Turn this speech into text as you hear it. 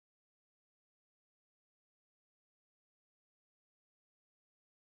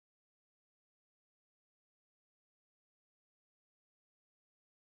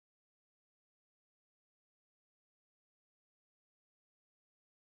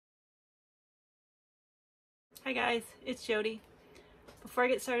Hi guys, it's Jody. Before I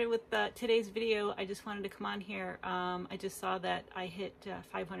get started with today's video, I just wanted to come on here. I just saw that I hit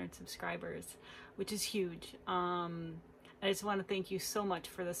 500 subscribers, which is huge. I just want to thank you so much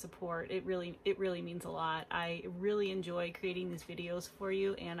for the support. It really means a lot. I really enjoy creating these videos for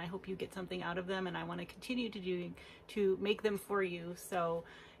you, and I hope you get something out of them, and I want to continue to make them for you. So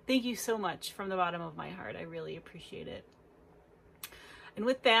thank you so much from the bottom of my heart. I really appreciate it. And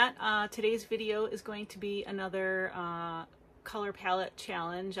with that, today's video is going to be another color palette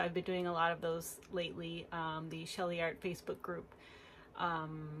challenge. I've been doing a lot of those lately. The Shelee Art Facebook group.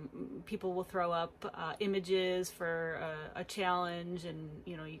 People will throw up images for a challenge, and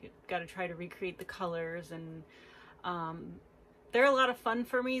you know, you got to try to recreate the colors, and they're a lot of fun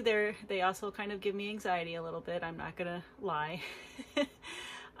for me. They also kind of give me anxiety a little bit, I'm not gonna lie.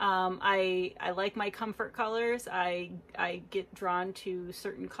 I like my comfort colors. I get drawn to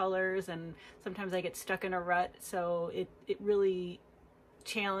certain colors, and sometimes I get stuck in a rut, so it really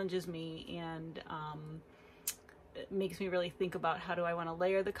challenges me, and it makes me really think about how do I want to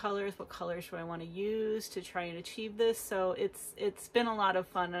layer the colors, what colors do I want to use to try and achieve this. So it's been a lot of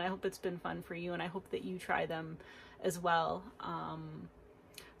fun, and I hope it's been fun for you, and I hope that you try them as well.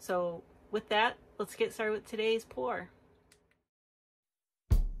 So with that, let's get started with today's pour.